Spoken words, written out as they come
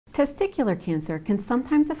Testicular cancer can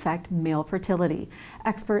sometimes affect male fertility.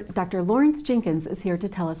 Expert Dr. Lawrence Jenkins is here to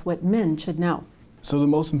tell us what men should know. So the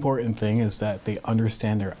most important thing is that they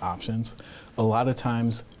understand their options. A lot of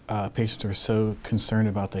times patients are so concerned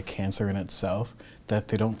about the cancer in itself that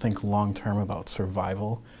they don't think long-term about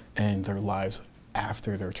survival and their lives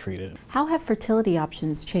after they're treated. How have fertility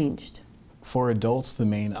options changed? For adults, the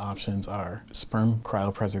main options are sperm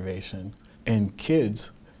cryopreservation. And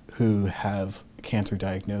kids who have cancer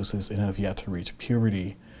diagnosis and have yet to reach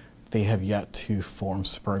puberty, they have yet to form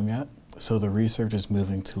sperm yet. So the research is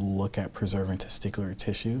moving to look at preserving testicular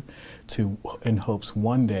tissue in hopes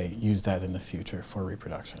one day use that in the future for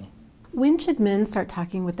reproduction. When should men start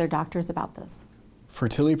talking with their doctors about this?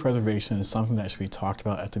 Fertility preservation is something that should be talked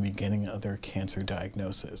about at the beginning of their cancer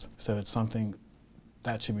diagnosis. So it's something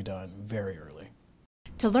that should be done very early.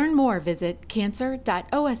 To learn more, visit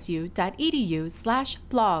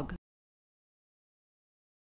cancer.osu.edu/blog.